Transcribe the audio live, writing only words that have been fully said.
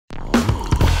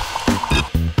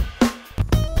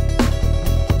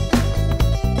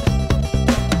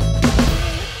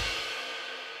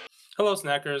Hello,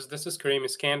 Snackers. This is Kareem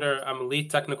Iskander. I'm a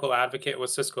lead technical advocate with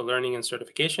Cisco Learning and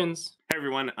Certifications. Hey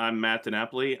everyone, I'm Matt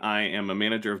DiNapoli. I am a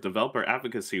manager of developer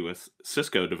advocacy with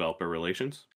Cisco Developer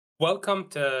Relations. Welcome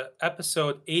to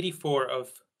episode 84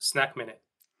 of Snack Minute.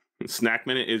 Snack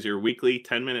Minute is your weekly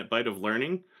 10-minute bite of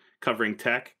learning, covering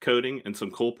tech, coding, and some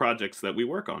cool projects that we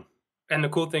work on. And the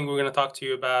cool thing we're going to talk to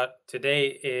you about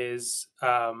today is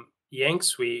Yang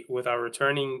Suite with our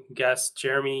returning guests,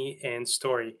 Jeremy and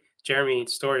Story. Jeremy,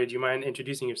 Story, do you mind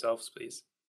introducing yourselves, please?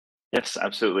 Yes,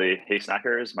 absolutely. Hey,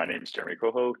 Snackers. My name is Jeremy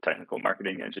Cohoe, Technical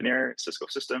Marketing Engineer at Cisco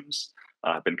Systems.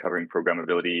 I've been covering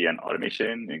programmability and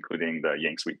automation, including the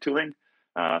Yang Suite tooling,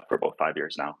 for about 5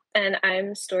 years now. And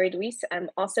I'm Story DeWeese.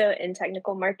 I'm also in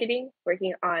technical marketing,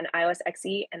 working on iOS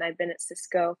XE, and I've been at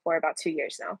Cisco for about 2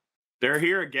 years now. They're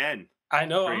here again. I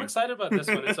know. I'm excited about this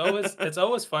one. It's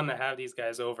always fun to have these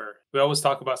guys over. We always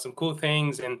talk about some cool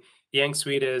things, and Yang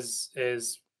Suite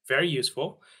is very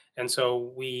useful. And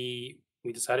so we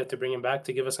decided to bring him back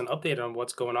to give us an update on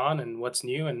what's going on and what's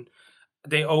new. And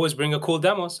they always bring a cool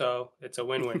demo, so it's a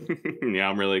win-win. Yeah,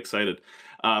 I'm really excited.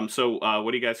 So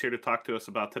what are you guys here to talk to us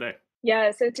about today?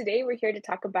 Yeah, so today we're here to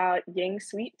talk about Yang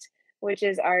Suite, which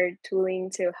is our tooling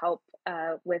to help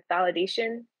with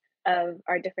validation of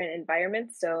our different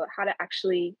environments. So how to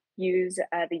actually use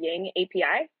the Yang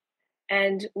API.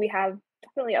 And we have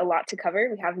definitely a lot to cover.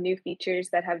 We have new features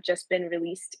that have just been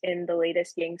released in the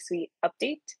latest Yang Suite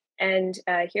update. And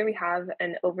here we have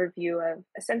an overview of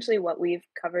essentially what we've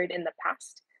covered in the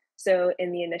past. So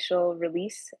in the initial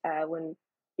release, when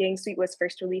Yang Suite was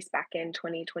first released back in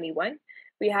 2021,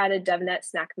 we had a DevNet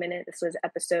Snack Minute. This was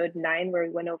episode 9, where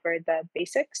we went over the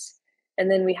basics.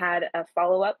 And then we had a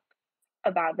follow-up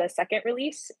about the second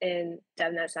release in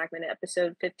DevNet Snack Minute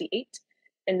episode 58.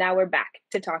 And now we're back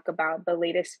to talk about the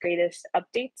latest, greatest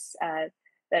updates that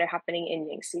are happening in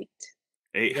Yang Suite.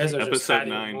 You guys are just Episode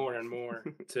adding 9. more and more.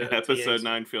 Episode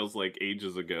 9 feels like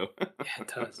ages ago. Yeah, it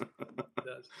does. It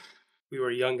does. We were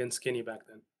young and skinny back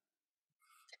then.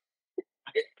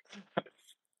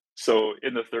 So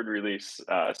in the third release,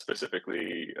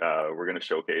 specifically, we're going to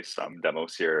showcase some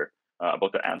demos here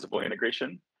about the Ansible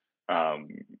integration.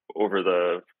 Over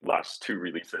the last 2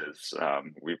 releases,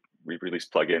 we've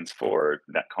released plugins for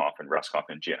NETCONF and RESTCONF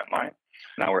and gNMI.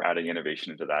 Now we're adding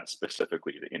innovation into that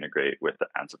specifically to integrate with the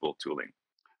Ansible tooling.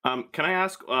 Can I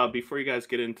ask, before you guys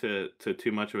get into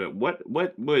too much of it, what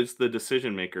was the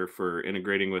decision maker for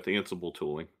integrating with Ansible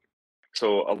tooling?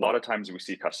 So a lot of times we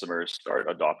see customers start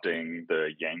adopting the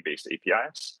Yang-based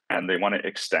APIs, and they want to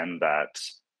extend that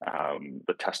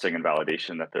the testing and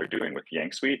validation that they're doing with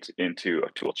Yang Suite into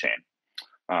a tool chain.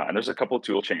 And there's a couple of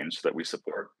tool chains that we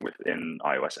support within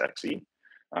iOS XE.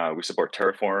 We support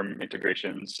Terraform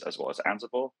integrations as well as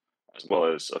Ansible, as well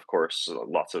as, of course,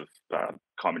 lots of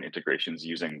common integrations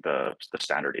using the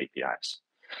standard APIs.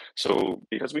 So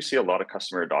because we see a lot of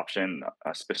customer adoption,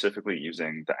 specifically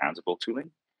using the Ansible tooling,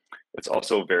 it's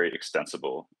also very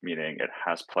extensible, meaning it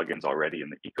has plugins already in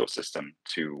the ecosystem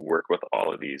to work with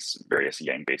all of these various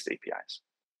Yang-based APIs.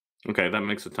 Okay, that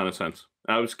makes a ton of sense.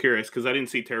 I was curious because I didn't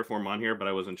see Terraform on here, but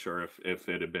I wasn't sure if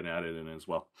it had been added in as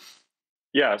well.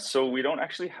 Yeah, so we don't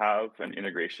actually have an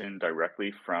integration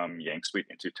directly from Yang Suite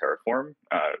into Terraform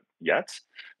yet.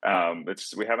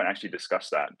 We haven't actually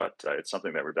discussed that, but it's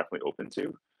something that we're definitely open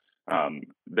to.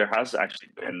 There has actually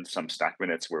been some Snack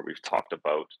Minutes where we've talked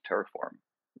about Terraform,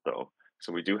 though.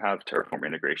 So we do have Terraform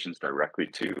integrations directly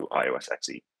to iOS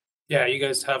XE. Yeah, you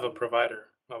guys have a provider.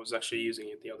 I was actually using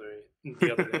it the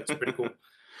other day. It's pretty cool.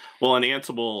 Well, and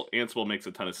Ansible makes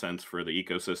a ton of sense for the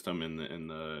ecosystem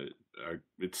and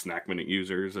its Snack Minute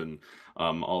users and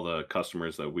all the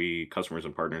customers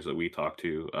and partners that we talk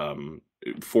to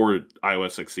for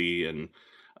iOS XE and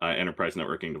enterprise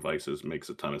networking devices. Makes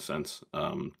a ton of sense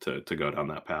to go down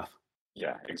that path.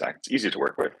 Yeah, exactly. It's easy to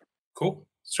work with. Cool.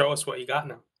 Show us what you got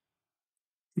now.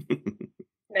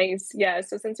 Nice. Yeah.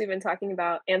 So since we've been talking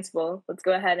about Ansible, let's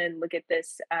go ahead and look at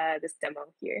this demo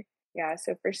here. Yeah.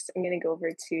 So first, I'm going to go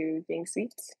over to Yang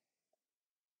Suite,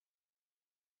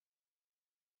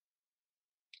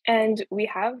 and we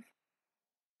have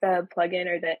the plugin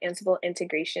or the Ansible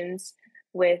integrations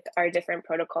with our different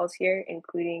protocols here,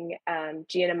 including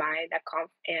gNMI, NETCONF,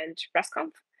 and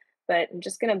RESTCONF. But I'm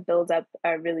just going to build up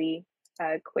a really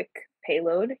quick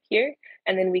payload here,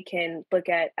 and then we can look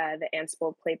at the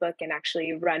Ansible playbook and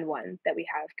actually run one that we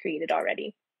have created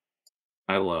already.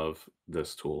 I love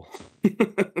this tool.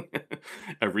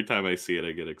 Every time I see it,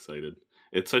 I get excited.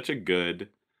 It's such a good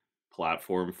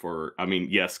platform for,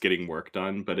 yes, getting work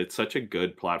done, but it's such a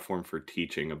good platform for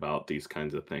teaching about these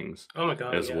kinds of things Oh my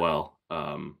God, as yeah. well.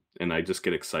 And I just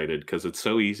get excited because it's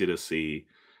so easy to see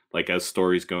like as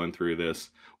stories going through this,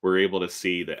 we're able to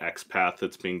see the X path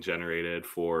that's being generated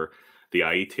for the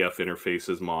IETF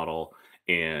interfaces model.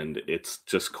 And it's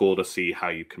just cool to see how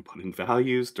you can put in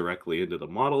values directly into the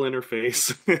model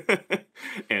interface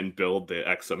and build the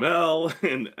XML.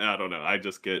 And I don't know, I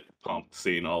just get pumped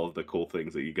seeing all of the cool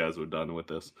things that you guys have done with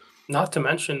this. Not to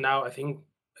mention now, I think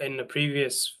in the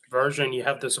previous version you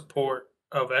have the support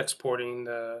of exporting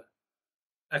the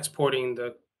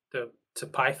to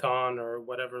Python or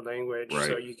whatever language, so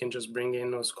Right, you can just bring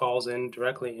in those calls in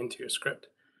directly into your script,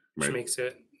 which right. makes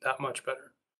it that much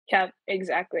better. Yeah,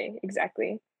 exactly,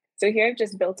 exactly. So here I've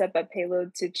just built up a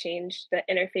payload to change the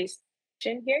interface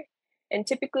here. And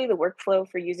typically the workflow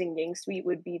for using Yang Suite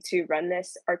would be to run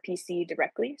this RPC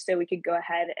directly. So we could go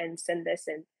ahead and send this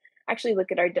and actually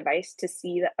look at our device to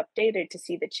see the update or to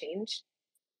see the change.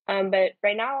 But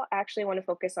right now, I actually want to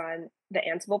focus on the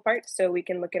Ansible part so we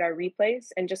can look at our replays.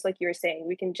 And just like you were saying,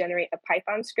 we can generate a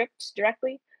Python script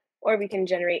directly, or we can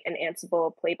generate an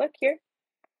Ansible playbook here.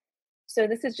 So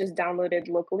this is just downloaded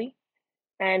locally,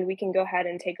 and we can go ahead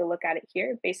and take a look at it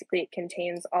here. Basically, it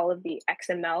contains all of the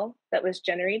XML that was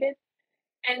generated,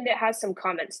 and it has some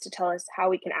comments to tell us how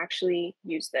we can actually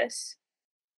use this.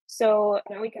 So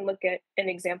now we can look at an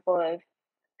example of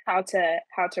how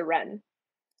to run.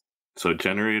 So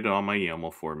generate it on my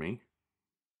YAML for me.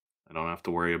 I don't have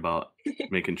to worry about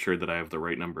making sure that I have the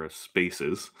right number of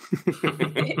spaces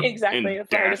Exactly, and that's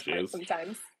the hardest part dashes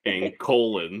sometimes. and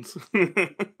colons.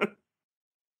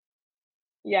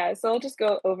 Yeah, so I'll just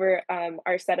go over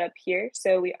our setup here.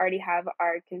 So we already have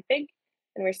our config,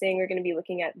 and we're saying we're going to be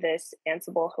looking at this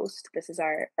Ansible host. This is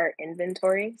our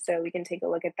inventory, so we can take a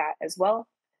look at that as well.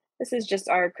 This is just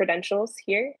our credentials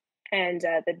here and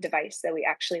the device that we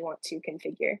actually want to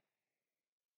configure.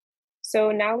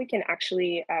 So now we can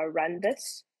actually run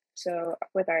this. So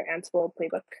with our Ansible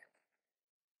playbook,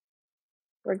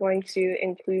 we're going to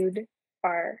include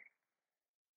our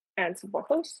Ansible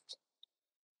host.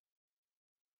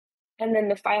 And then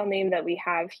the file name that we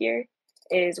have here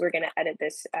is we're going to edit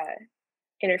this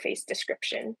interface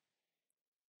description.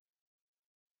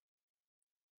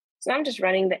 So I'm just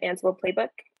running the Ansible playbook,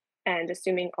 and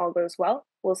assuming all goes well,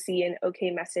 we'll see an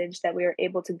OK message that we were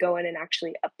able to go in and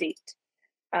actually update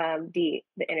the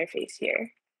interface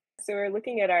here. So we're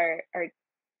looking at our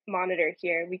monitor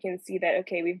here. We can see that,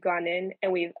 okay, we've gone in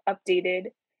and we've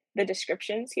updated the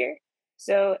descriptions here.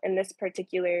 So in this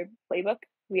particular playbook,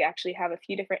 we actually have a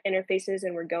few different interfaces,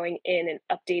 and we're going in and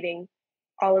updating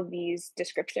all of these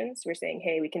descriptions. We're saying,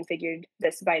 hey, we configured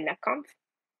this by NETCONF.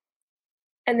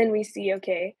 And then we see,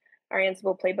 okay, our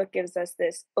Ansible playbook gives us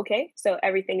this, okay, so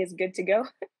everything is good to go.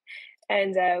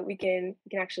 And we can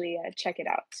actually check it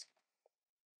out.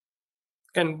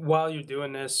 And while you're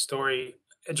doing this story,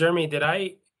 Jeremy, did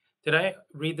I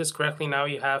read this correctly? Now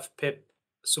you have pip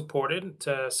supported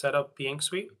to set up the Yang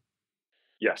Suite?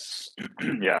 Yes.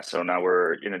 Yeah. So now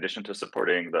we're, in addition to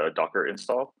supporting the Docker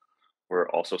install, we're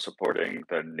also supporting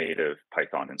the native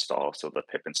Python install. So the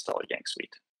pip install Yang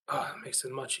Suite. Oh, it makes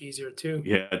it much easier too.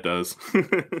 Yeah, it does.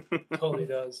 Totally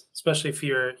does. Especially if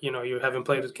you haven't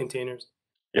played with containers.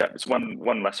 Yeah, it's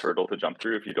one less hurdle to jump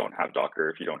through if you don't have Docker,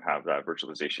 if you don't have that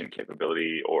virtualization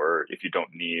capability, or if you don't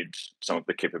need some of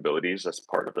the capabilities as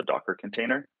part of the Docker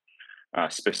container.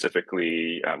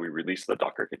 Specifically, we released the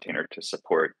Docker container to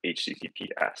support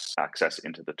HTTPS access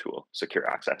into the tool, secure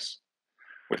access.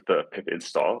 With the pip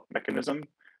install mechanism,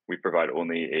 we provide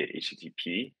only a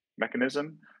HTTP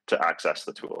mechanism to access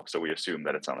the tool. So we assume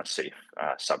that it's on a safe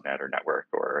subnet or network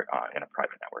or in a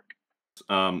private network.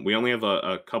 We only have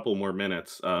a couple more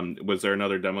minutes. Was there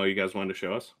another demo you guys wanted to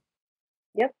show us?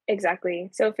 Yep, exactly.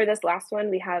 So for this last one,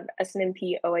 we have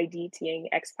SNMP OID to Yang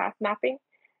XPath mapping.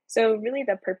 So really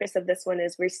the purpose of this one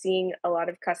is we're seeing a lot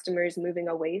of customers moving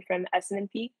away from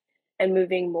SNMP and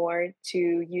moving more to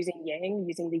using Yang,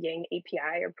 using the Yang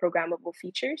API or programmable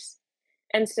features.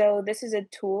 And so this is a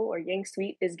tool, or Yang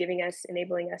Suite is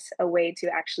enabling us a way to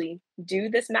actually do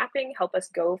this mapping, help us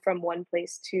go from one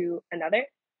place to another.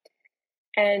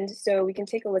 And so we can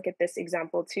take a look at this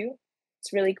example too.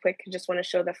 It's really quick. I just want to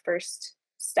show the first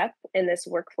step in this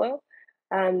workflow.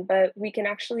 But we can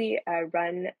actually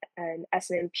run an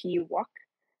SNMP walk.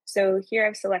 So here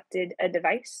I've selected a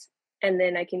device, and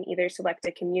then I can either select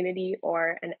a community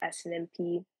or an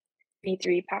SNMP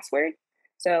v3 password.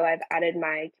 So I've added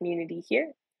my community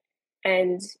here.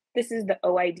 And this is the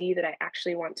OID that I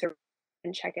actually want to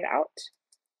and check it out.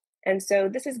 And so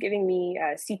this is giving me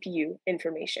CPU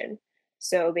information.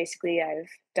 So basically I've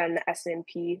done the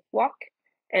SNMP walk,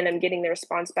 and I'm getting the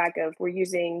response back of we're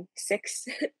using six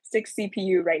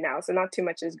CPU right now. So not too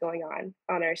much is going on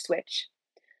our switch.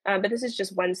 But this is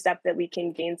just one step that we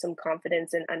can gain some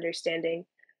confidence in understanding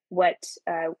what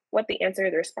the answer,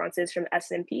 the response is from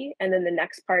SNMP. And then the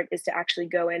next part is to actually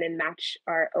go in and match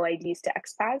our OIDs to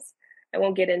XPaths. I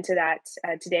won't get into that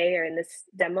today or in this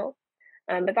demo,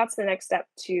 but that's the next step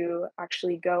to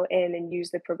actually go in and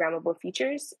use the programmable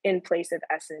features in place of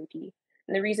SNMP.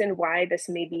 And the reason why this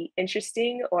may be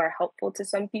interesting or helpful to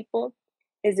some people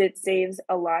is it saves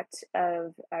a lot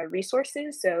of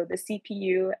resources. So the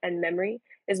CPU and memory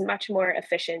is much more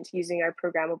efficient using our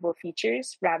programmable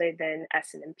features rather than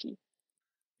SNMP.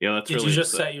 Yeah, that's Did really you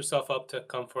just set yourself up to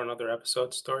come for another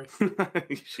episode, Story?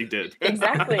 She did.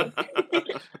 Exactly.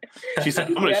 She said,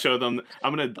 "I'm going to Yep. show them.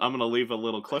 I'm gonna leave a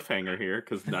little cliffhanger here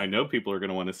because I know people are going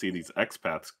to want to see these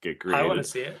XPaths get I want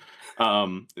to created."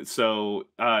 see it. So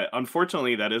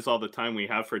unfortunately, that is all the time we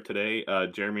have for today.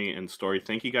 Jeremy and Story,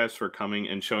 thank you guys for coming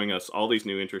and showing us all these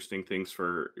new interesting things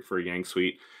for Yang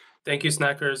Suite. Thank you,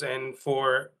 Snackers, and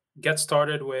for get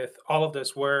started with all of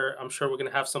this. I'm sure we're going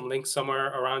to have some links somewhere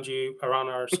around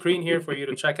our screen here for you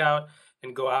to check out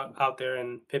and go out there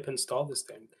and pip install this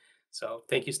thing. So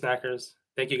thank you, Snackers.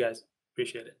 Thank you, guys.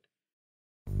 Appreciate it.